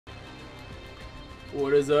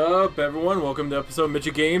What is up, everyone? Welcome to episode of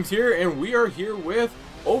Mitchey Games here, and we are here with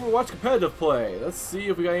Overwatch Competitive Play. Let's see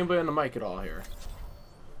if we got anybody on the mic at all here.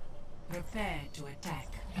 Prepare to attack.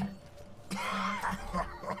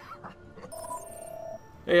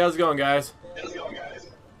 Hey, how's it going, guys?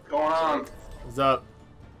 Going on? What's up?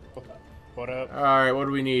 What up? Alright, what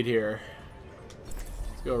do we need here?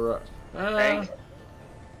 Let's go I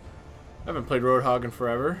haven't played Roadhog in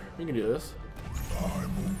forever. We can do this. I'm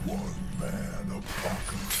a one-man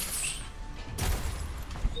apocalypse.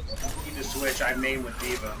 Need to switch, I main with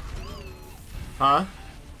Diva. Huh?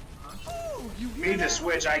 Need to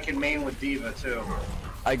switch, I can main with Diva too.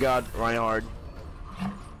 I got Reinhardt.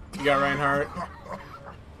 You got Reinhardt?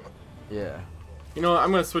 Yeah. You know what?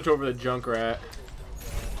 I'm gonna switch over to Junkrat.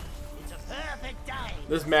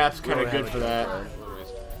 This map's kind of good for that.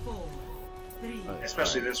 4, 3,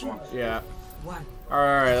 Especially this one. Yeah. 1.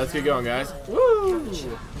 Alright, let's get going, guys. Woo! Let's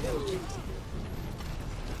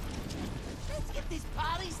get this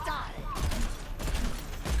party started.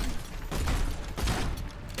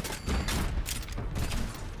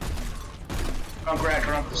 I'm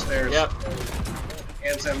cracking up the stairs. Yep.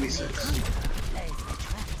 And 76.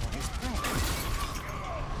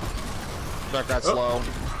 Got that Oh. slow.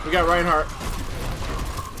 We got Reinhardt.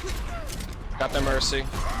 Got the Mercy.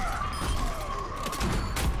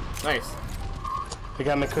 Nice. They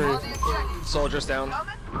got McCurry. Soldiers down.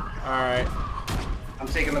 Alright. I'm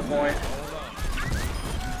taking the point.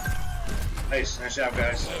 Nice job,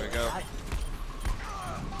 guys. There we go.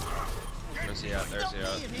 Where's he at? There's he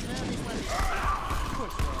at.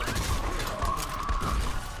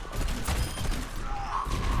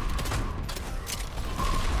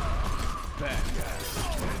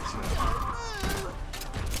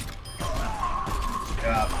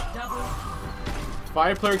 Yeah.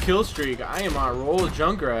 5-player kill streak. I am on a roll with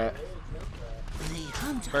Junkrat. The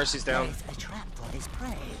hunter Mercy's down. lays a trap for his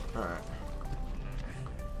prey. Alright.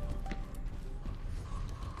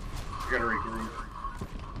 Gotta regroup.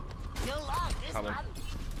 You'll love this Coming. one.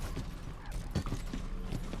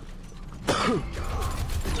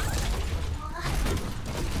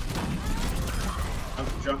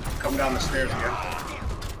 Come down the stairs again.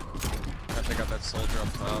 I think I got that soldier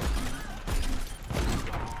up top.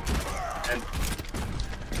 And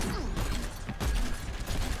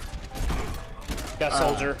Got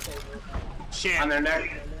soldier. Shit. on their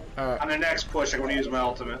next push, I'm gonna use my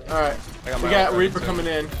ultimate. Alright. I got We my got ultimate Reaper too. coming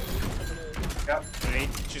in. Yep. He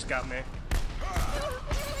just got me.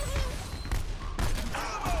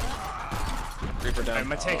 Reaper down. Alright,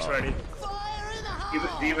 my tank's ready. Fire in the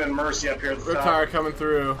hole. Diva and Mercy up here at the top. Riptire coming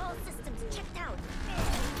through. All systems checked out.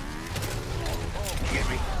 Get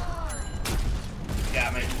me.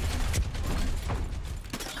 Got me.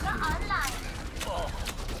 You're online. Fire in the hole.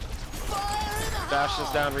 Dash is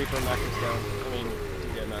down. Reaper mech is down. I mean,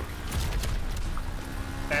 yeah, mech.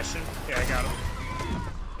 Bastion. Yeah, I got him.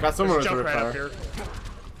 Got someone with Let's a jump right up Riptire. here.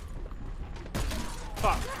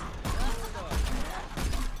 Fuck.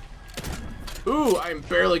 Ooh, I'm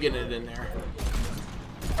barely getting it in there.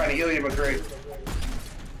 Trying to heal you, McCree.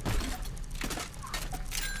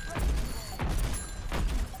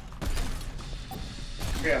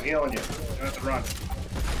 Yeah, I'm healing you. You don't have to run.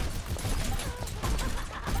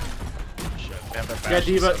 Have that Yeah,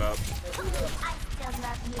 Bastion Diva. set up.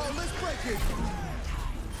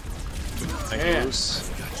 Thank Man. you, Moose.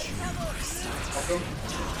 Welcome.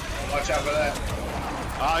 Watch out for that.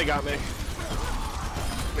 Oh, he got me.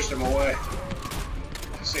 Pushed him away.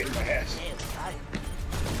 Saved my ass.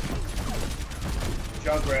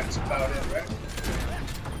 Junkrat's about it, right?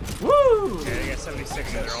 Woo! Yeah, they got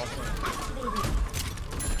 76 in there also.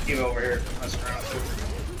 Keep over here. Messing around too.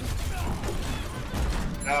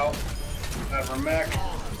 Now, not for mech.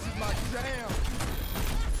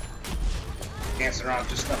 Dancing around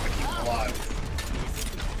just enough to keep him alive.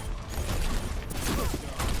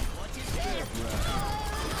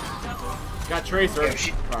 Got Tracer. Yeah,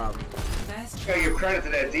 she- Problem. First Gotta give credit to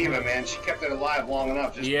that Diva, man. She kept it alive long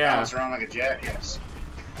enough just to Yeah. bounce around like a jackass.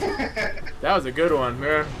 That was a good one,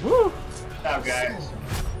 man. Woo! Good job, guys.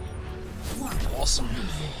 Awesome.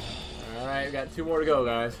 Alright, we got 2 more to go,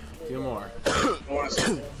 guys. 2 more. I don't wanna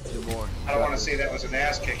say- Two more. I don't want to say that was an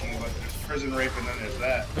ass kicking, but there's prison rape and then there's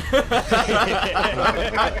that.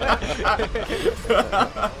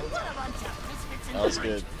 That was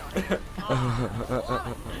good.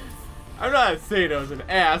 I'm not saying it was an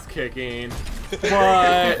ass kicking,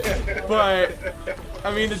 but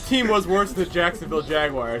I mean the team was worse than the Jacksonville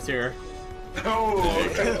Jaguars here.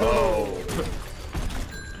 Oh.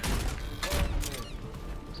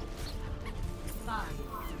 5,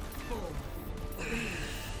 4, 3,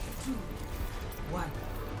 2, 1.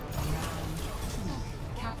 Round 2.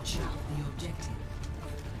 Capture the objective.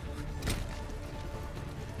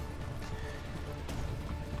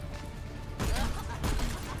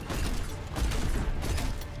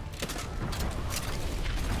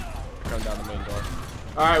 Going down the main door.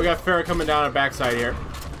 Alright, we got Farrah coming down the backside here.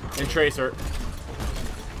 And Tracer.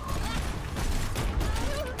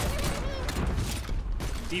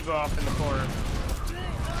 Diva off in the corner.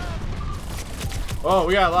 Oh,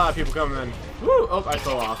 we got a lot of people coming in. Woo! Oh, I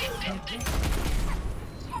fell off.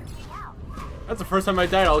 That's the first time I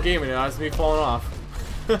died all game, and it was me falling off.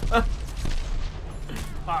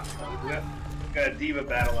 Got a diva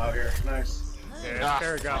battle out here. Nice. Yeah,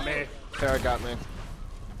 Farrah got me. Farrah got me.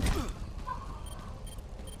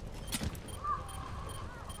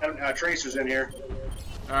 Tracer's in here.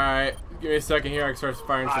 Alright, give me a second here. I can start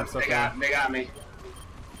firing some stuff out. They got me.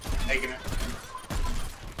 Taking it.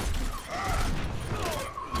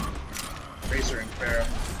 Tracer and Farrah.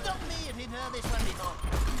 Stop me if you've heard this one before.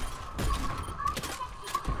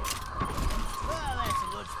 Well, that's a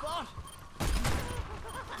good spot.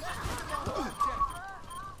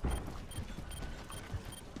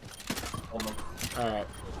 Alright.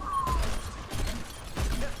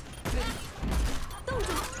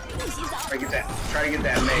 Try to get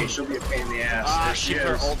that May. She'll be a pain in the ass. Ah, There she she put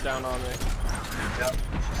her is. ult down on me. Yep.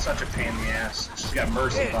 She's such a pain in the ass. She's got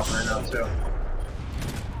Mercy buffing her now too.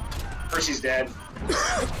 Mercy's dead.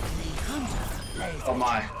 Oh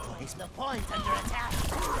my. It's the point under attack.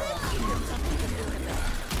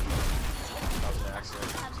 That was an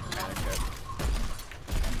accident.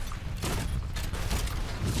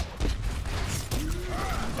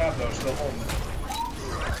 Stop though, still holding it.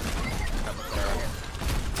 Got the Farrah.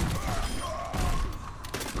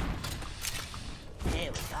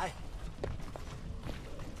 Here we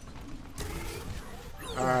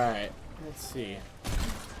go. Alright. Let's see.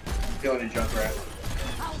 Killing a Junkrat.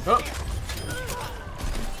 Oh!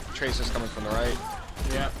 Tracer's coming from the right.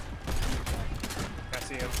 Yeah. I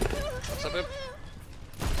see him. What's up, babe?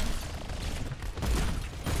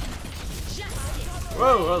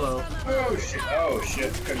 Whoa, hello. Oh shit. Oh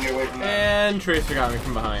shit. Couldn't get away from that. And Tracer got me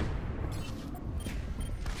from behind.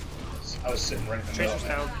 I was sitting right in the middle. Tracer's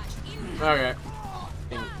Man. down. Okay.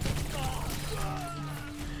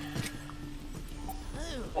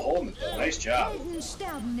 Oh, holding it though. Nice job.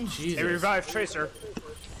 They Jesus. revived Tracer.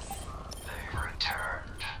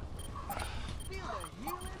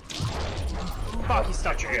 Fuck, he's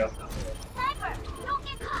stuck. Your heel. Sniper, don't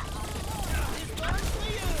get caught.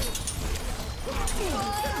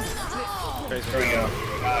 Tracer. There we go.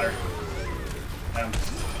 Got her.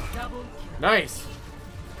 Nice.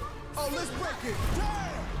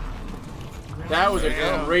 That was a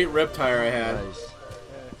great Riptire I had.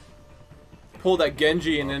 Pulled that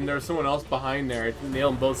Genji and then there was someone else behind there. I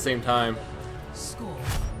nailed them both at the same time. Score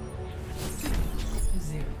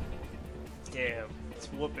 0. Damn, it's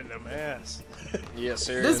whooping them ass. Yeah,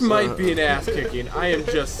 seriously. This might be an ass kicking. I am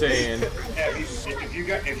just saying. Yeah, if you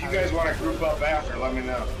guys want to group up after, let me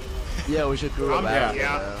know. Yeah, we should group up after.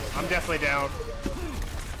 Yeah, I'm definitely down.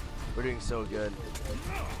 We're doing so good.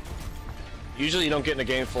 Usually you don't get in a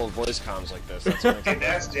game full of voice comms like this. That's when Hey,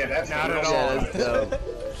 that's Not at all. all. That's dope.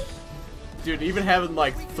 Dude, even having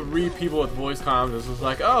like 3 people with voice comms was just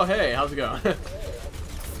like, oh hey, how's it going?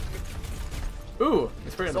 Ooh,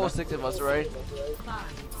 it's pretty It's all nice. 6 of us, right? 5,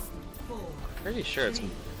 4, pretty sure it's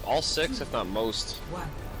all 6, if not most. 1.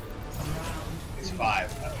 It's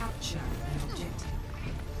 5. Capture the objective.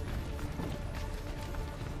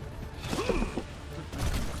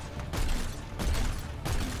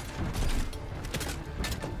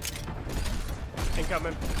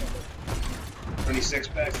 Incoming. 26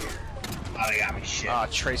 back here. Oh, they got me shit. Ah,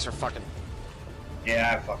 Tracer fucking.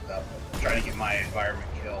 Yeah, I fucked up. Trying to get my environment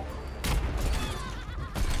killed.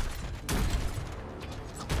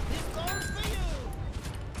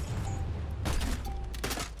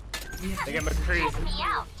 They got McCree. Me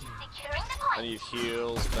out. Securing the I point. need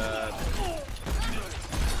heals bad.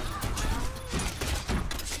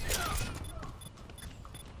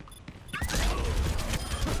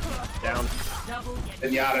 Down.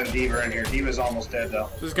 Zenyatta and Diva are in here. Diva's almost dead though.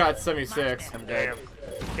 Just got 76. I'm dead.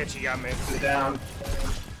 Damn. Mitchey got me. She's down.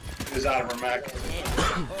 She's out of her mech.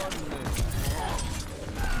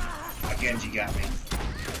 Genji got me.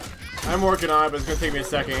 I'm working on it, but it's gonna take me a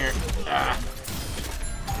second here. Ah.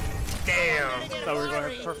 Damn. Thought we were going to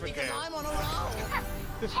have a perfect game. I'm on a roll.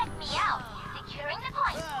 Check me out. Securing the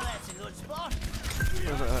point. Well, that's a good spot.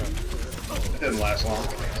 It didn't last long.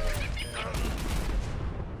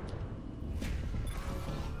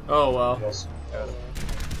 Oh well.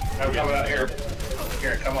 I'm coming out here.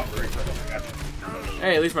 Here, come up, Rick. Gotcha.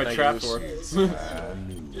 Hey, at least my Thank trap you. worked.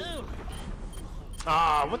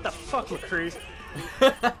 Ah, what the fuck, McCree?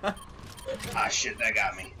 Ah, shit, that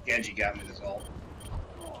got me. Genji got me this ult.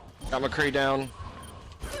 Got McCree down.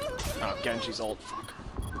 Oh, Genji's ult. Fuck.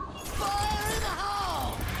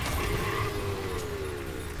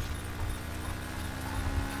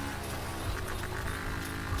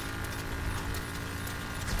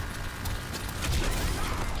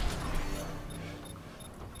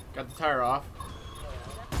 Got the tire off.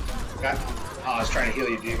 Got. Oh, I was trying to heal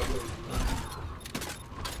you, Diva.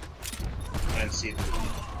 I didn't see it.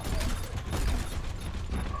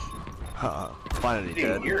 Finally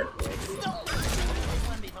Didn't dead. hear it.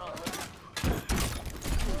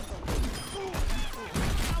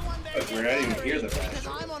 That's weird. I didn't even hear the flash.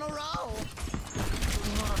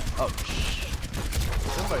 Oh,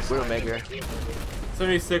 Widowmaker.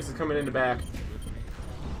 76 is coming in the back.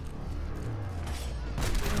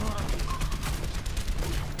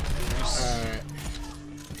 Alright.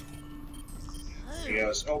 He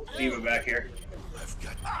goes, oh, Diva back here.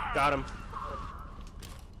 Got him.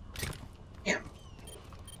 Damn.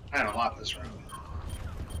 I had a lot this round.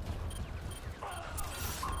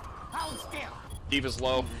 Diva's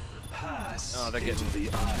low. Oh, they're getting the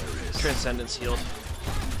Transcendence healed.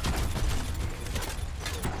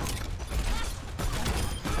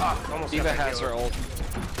 Fuck, almost Diva got that has healer. her ult.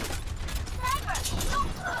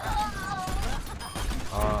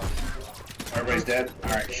 Everybody's dead?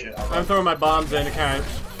 Alright, shit. I'm throwing my bombs in to kind of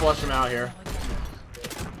flush them out here.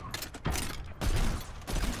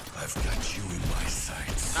 I've got you in my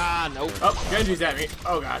sights. Ah, nope. Oh, Genji's at me.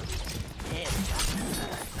 Oh god.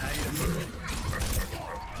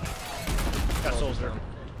 Got souls there.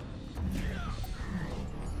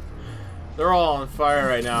 They're all on fire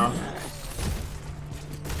right now.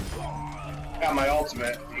 Got my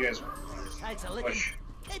ultimate. You guys push.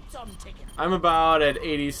 I'm about at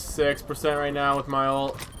 86% right now with my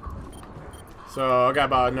ult. So I got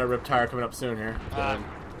about another rip tire coming up soon here.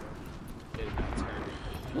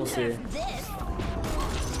 We'll see.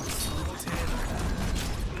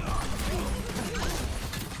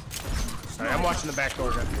 Sorry, I'm watching the back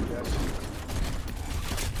door.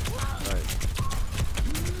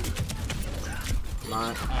 Come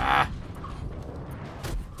on. Ah.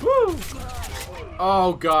 Woo!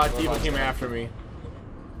 Oh god, Diva came after me.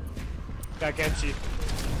 Got Genji.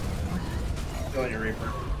 Killing your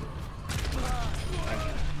Reaper.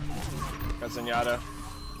 Got Zenyatta.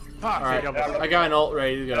 Fuck, Alright, they doubled. I got an ult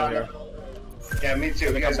ready to go here. Yeah, me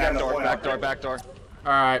too. You guys got Back the door, point. back door, back door.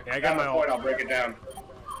 Alright, Yeah, I I got got my my point. ult. I'll break it down.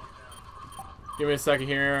 give me a second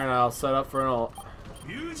here and I'll set up for an ult.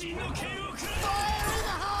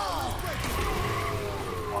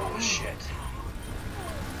 Oh, shit.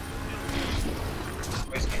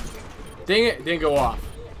 Waste game. Dang it, didn't go off.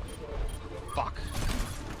 Fuck.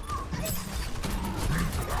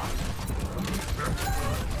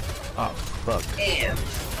 Oh, fuck. Damn.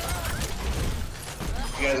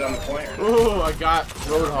 You guys on the point? Or Ooh, I got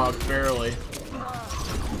Roadhog barely.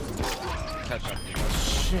 Catch up, Diva.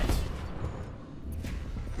 Shit.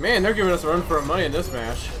 Man, they're giving us a run for our money in this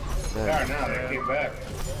match. they are now. They came back.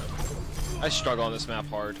 I struggle on this map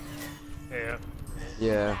hard. Yeah.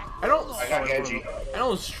 Yeah. I got Genji. I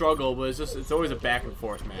don't struggle, but it's always a back and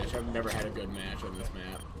forth match. I've never had a good match on this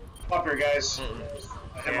map. Up here, guys.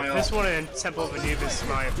 I hit my Yeah, this ult. one in Temple of Anubis is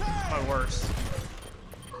my worst.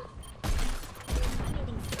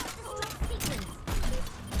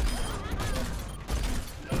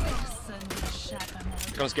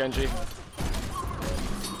 Here comes Genji. Isn't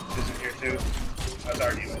here too. That's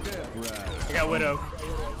our team. I got Widow.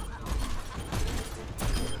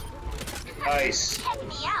 Nice. Check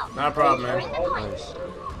me out. Not a problem, man. Nice.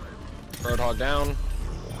 Roadhog down.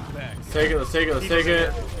 Let's take it, let's take it, let's take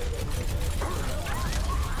it.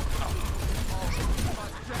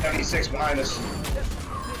 76 behind us.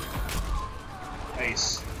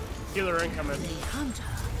 Nice. Healer incoming.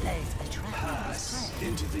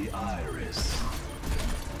 Into the iris.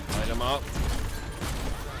 Light him up.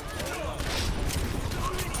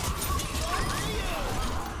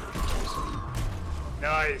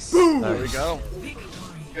 Nice. There we go.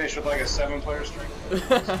 Finish with like a 7-player string.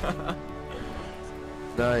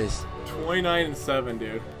 Nice. 29 and 7,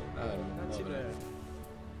 dude. Play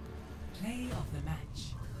of the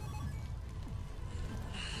match.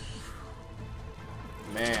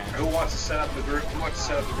 Man. Who wants to set up the group? Who wants to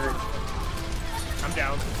set up the group? I'm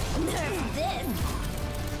down.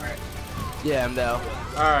 Yeah, I'm down.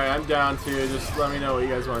 Alright, I'm down too. Just let me know what you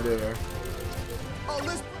guys want to do here.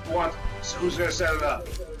 Who wants? So who's gonna set it up?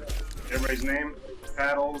 Everybody's name?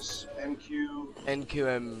 Paddles, NQ.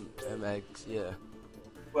 NQMMX, yeah.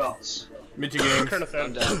 Who else? Mitchey Games. Turn a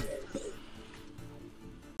I'm down.